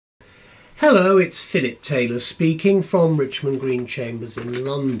Hello, it's Philip Taylor speaking from Richmond Green Chambers in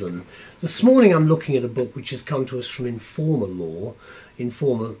London. This morning I'm looking at a book which has come to us from INFORMA Law,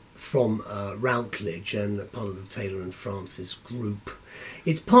 INFORMA from ROUTLEDGE and part of the Taylor and Francis group.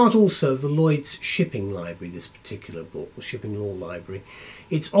 It's part also of the Lloyd's Shipping Library, this particular book, the Shipping Law Library.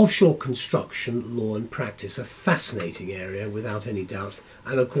 It's offshore construction, law and practice, a fascinating area without any doubt,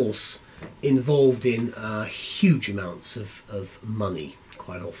 and of course involved in huge amounts of money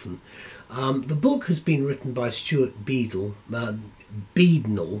quite often. The book has been written by Stuart Beadnall,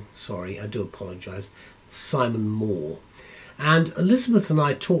 I do apologise, Simon Moore. And Elizabeth and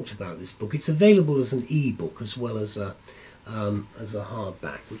I talked about this book. It's available as an ebook as well as a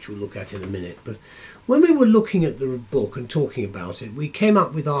hardback, which we'll look at in a minute. But when we were looking at the book and talking about it, we came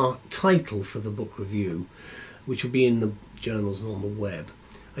up with our title for the book review, which will be in the journals and on the web.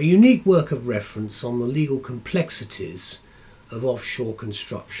 A unique work of reference on the legal complexities of offshore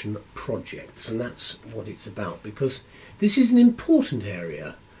construction projects, and that's what it's about, because this is an important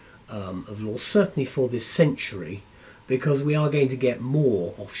area of law, certainly for this century, because we are going to get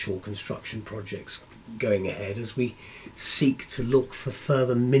more offshore construction projects going ahead as we seek to look for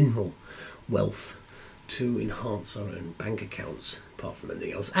further mineral wealth to enhance our own bank accounts, apart from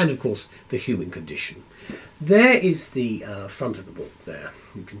anything else, and of course the human condition. There is the front of the book there.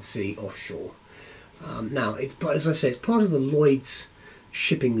 You can see offshore. Now, it's, as I say, it's part of the Lloyd's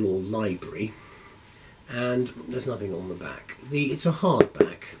Shipping Law Library, and there's nothing on the back. It's a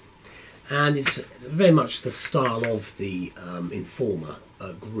hardback, and it's very much the style of the INFORMA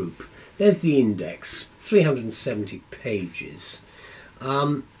group. There's the index, 370 pages.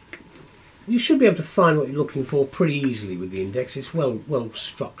 You should be able to find what you're looking for pretty easily with the index. It's well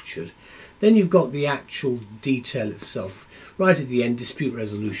structured. Then you've got the actual detail itself. Right at the end, dispute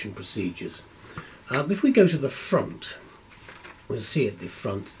resolution procedures. If we go to the front, we'll see at the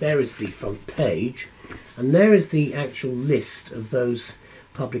front, there is the front page, and there is the actual list of those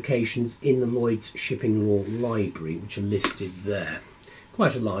publications in the Lloyd's Shipping Law Library, which are listed there.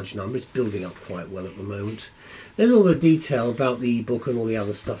 Quite a large number. It's building up quite well at the moment. There's all the detail about the ebook and all the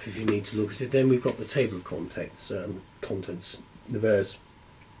other stuff if you need to look at it. Then we've got the table of contents, the various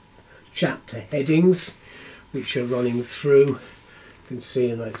chapter headings, which are running through. You can see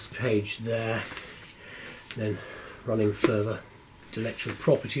the next page there. Then running further, intellectual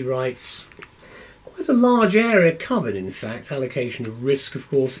property rights. Quite a large area covered, in fact. Allocation of risk, of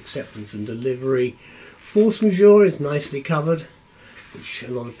course, acceptance and delivery. Force majeure is nicely covered, which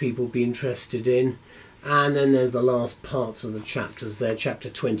a lot of people will be interested in. And then there's the last parts of the chapters there, chapter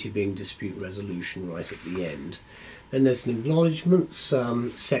 20 being dispute resolution right at the end. Then there's an acknowledgements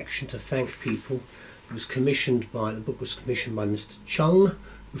section to thank people. It was commissioned by, the book was commissioned by Mr. Chung,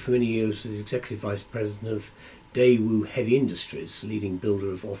 who for many years was Executive Vice President of Daewoo Heavy Industries, leading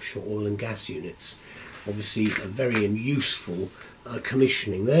builder of offshore oil and gas units. Obviously a very useful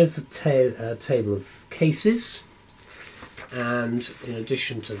commissioning. There's the table of cases, and in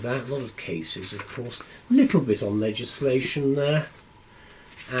addition to that, a lot of cases, of course, a little bit on legislation there,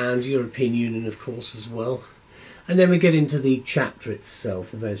 and European Union, of course, as well. And then we get into the chapter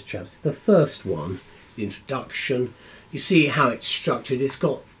itself, the various chapters. The first one is the introduction. You see how it's structured. It's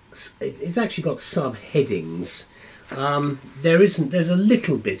actually got subheadings. There's a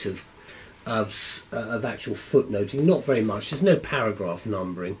little bit of actual footnoting, not very much. There's no paragraph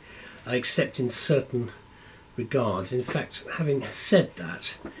numbering, except in certain regards. In fact, having said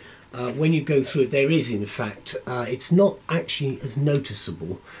that, when you go through it, there is, in fact, it's not actually as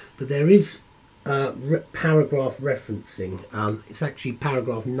noticeable, but there is paragraph referencing. It's actually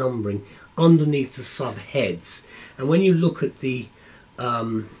paragraph numbering underneath the subheads, and when you look at the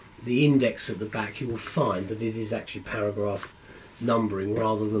index at the back, you will find that it is actually paragraph numbering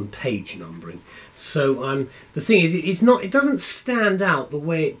rather than page numbering. So the thing is, it doesn't stand out the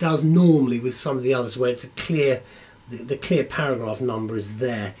way it does normally with some of the others, where it's a clear, the clear paragraph number is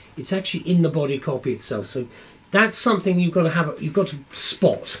there. It's actually in the body copy itself. So that's something you've got to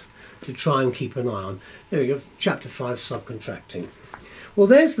spot to try and keep an eye on. There we go, chapter 5, subcontracting. Well,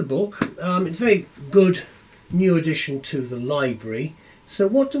 there's the book. It's a very good new addition to the library. So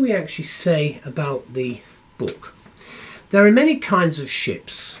what do we actually say about the book? There are many kinds of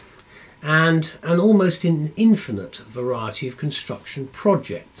ships and an almost infinite variety of construction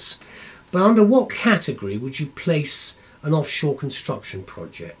projects. But under what category would you place an offshore construction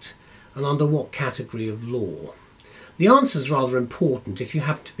project? And under what category of law? The answer is rather important if you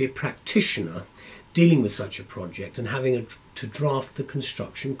happen to be a practitioner dealing with such a project and having to draft the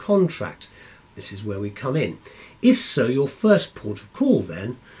construction contract. This is where we come in. If so, your first port of call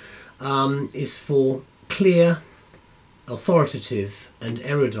then is for clear, authoritative and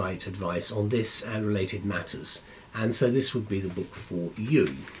erudite advice on this and related matters. And so this would be the book for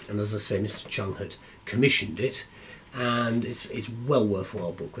you. And as I say, Mr. Chung had commissioned it, and it's well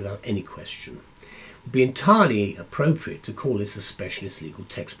worthwhile book without any question. It would be entirely appropriate to call this a specialist legal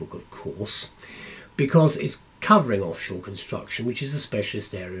textbook, of course, because it's covering offshore construction, which is a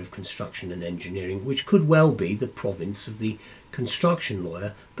specialist area of construction and engineering, which could well be the province of the construction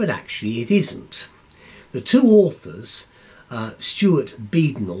lawyer, but actually it isn't. The two authors, Stuart,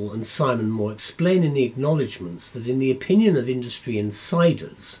 Beadnall and Simon Moore, explain in the acknowledgements that in the opinion of industry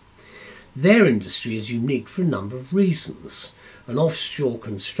insiders, their industry is unique for a number of reasons. An offshore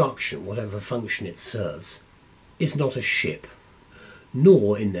construction, whatever function it serves, is not a ship,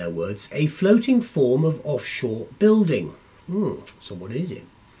 nor, in their words, a floating form of offshore building. So what is it?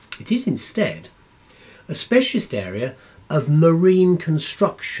 It is instead a specialist area of marine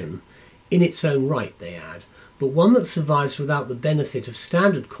construction in its own right, they add, but one that survives without the benefit of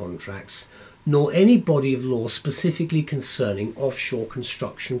standard contracts nor any body of law specifically concerning offshore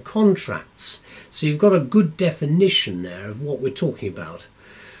construction contracts. So you've got a good definition there of what we're talking about.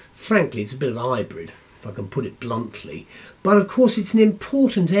 Frankly, it's a bit of a hybrid, if I can put it bluntly. But of course it's an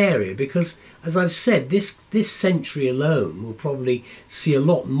important area because, as I've said, this century alone will probably see a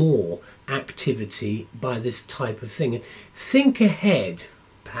lot more activity by this type of thing. And think ahead,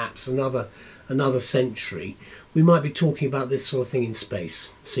 perhaps another century, we might be talking about this sort of thing in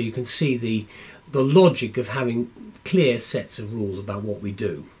space. So you can see the logic of having clear sets of rules about what we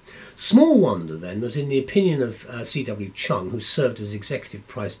do. Small wonder then that in the opinion of C.W. Chung, who served as Executive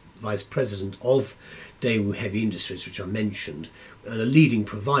Vice President of Daewoo Heavy Industries, which I mentioned, and a leading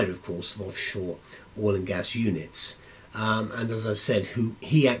provider, of course, of offshore oil and gas units, and as I've said,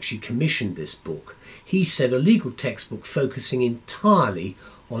 he actually commissioned this book. He said a legal textbook focusing entirely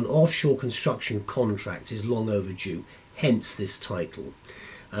on offshore construction contracts is long overdue, hence this title.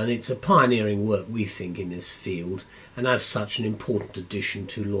 And it's a pioneering work, we think, in this field, and as such an important addition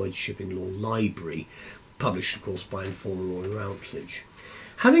to Lloyd's Shipping Law Library, published of course by INFORMA Law and Routledge.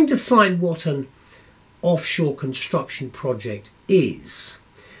 Having defined what an offshore construction project is,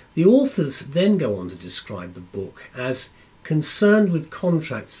 the authors then go on to describe the book as concerned with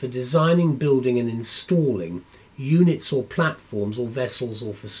contracts for designing, building and installing units or platforms or vessels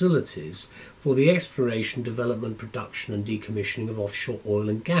or facilities for the exploration, development, production and decommissioning of offshore oil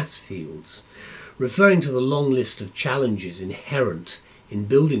and gas fields, referring to the long list of challenges inherent in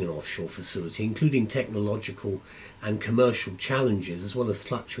building an offshore facility, including technological and commercial challenges as well as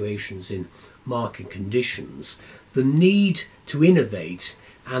fluctuations in market conditions, the need to innovate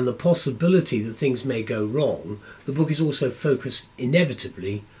and the possibility that things may go wrong. The book is also focused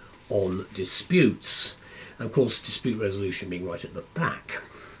inevitably on disputes. Of course, dispute resolution being right at the back.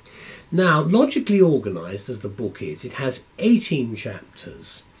 Now, logically organised as the book is, it has 18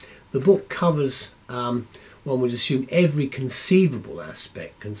 chapters. The book covers, one would assume, every conceivable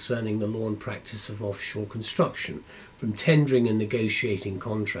aspect concerning the law and practice of offshore construction, from tendering and negotiating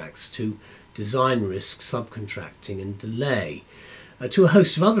contracts to design risk, subcontracting and delay, to a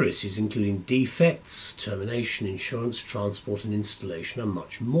host of other issues including defects, termination, insurance, transport and installation and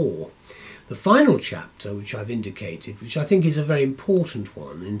much more. The final chapter, which I've indicated, which I think is a very important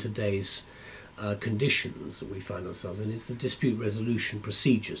one in today's conditions that we find ourselves in, is the dispute resolution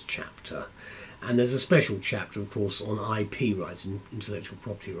procedures chapter. And there's a special chapter, of course, on IP rights and intellectual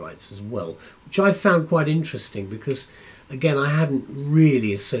property rights as well, which I found quite interesting because, again, I hadn't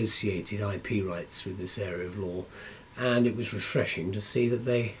really associated IP rights with this area of law, and it was refreshing to see that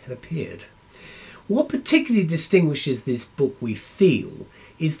they had appeared. What particularly distinguishes this book, we feel,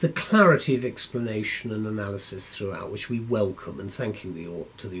 is the clarity of explanation and analysis throughout, which we welcome, and thanking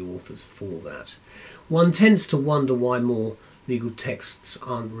to the authors for that. One tends to wonder why more legal texts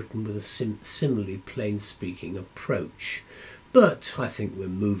aren't written with a similarly plain-speaking approach, but I think we're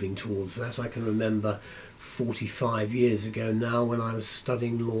moving towards that. I can remember 45 years ago now when I was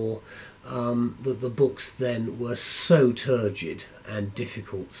studying law that the books then were so turgid and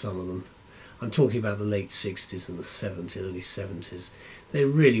difficult, some of them. I'm talking about the late 60s and the 70s, early 70s. They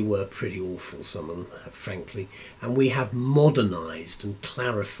really were pretty awful, some of them, frankly. And we have modernised and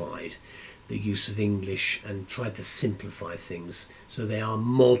clarified the use of English and tried to simplify things so they are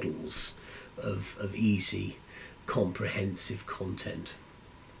models of easy, comprehensive content.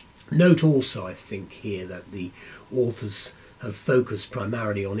 Note also, I think, here that the authors have focused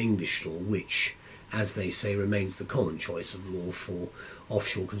primarily on English law, which, as they say, remains the common choice of law for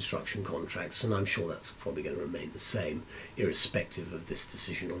offshore construction contracts, and I'm sure that's probably going to remain the same, irrespective of this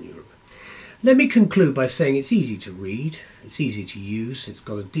decision on Europe. Let me conclude by saying it's easy to read, it's easy to use, it's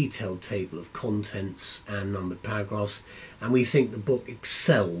got a detailed table of contents and numbered paragraphs, and we think the book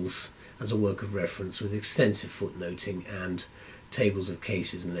excels as a work of reference with extensive footnoting and tables of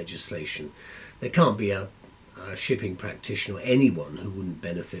cases and legislation. There can't be a shipping practitioner or anyone who wouldn't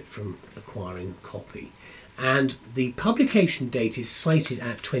benefit from acquiring a copy. And the publication date is cited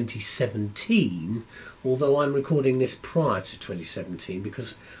at 2017, although I'm recording this prior to 2017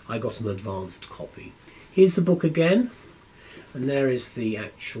 because I got an advanced copy. Here's the book again, and there is the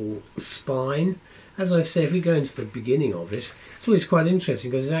actual spine. As I say, if we go into the beginning of it, it's always quite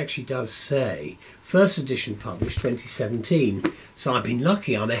interesting because it actually does say first edition published 2017. So I've been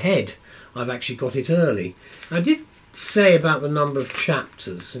lucky, I'm ahead. I've actually got it early. I did say about the number of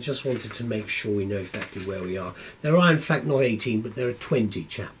chapters. I just wanted to make sure we know exactly where we are. There are in fact not 18, but there are 20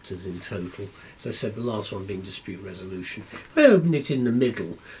 chapters in total. As I said, the last one being dispute resolution. If I open it in the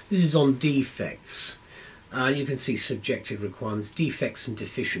middle, this is on defects. You can see subjective requirements, defects and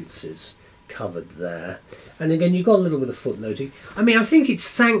deficiencies covered there. And again, you've got a little bit of footnoting. I mean, I think it's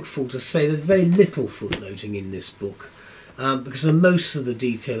thankful to say there's very little footnoting in this book because most of the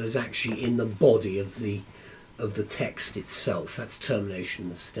detail is actually in the body of the text itself. That's termination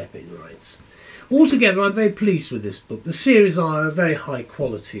and step-in rights. Altogether, I'm very pleased with this book. The series are a very high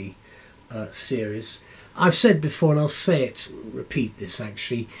quality series. I've said before, and I'll say it, repeat this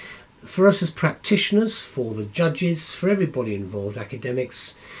actually, for us as practitioners, for the judges, for everybody involved,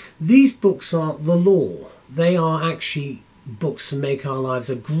 academics, these books are the law. They are actually books that make our lives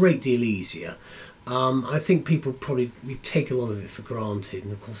a great deal easier. I think people probably take a lot of it for granted,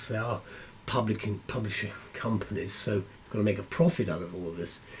 and of course they are publishing companies, so you've got to make a profit out of all of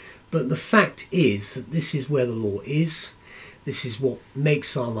this. But the fact is that this is where the law is. This is what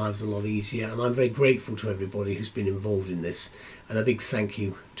makes our lives a lot easier, and I'm very grateful to everybody who's been involved in this, and a big thank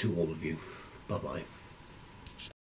you to all of you. Bye-bye.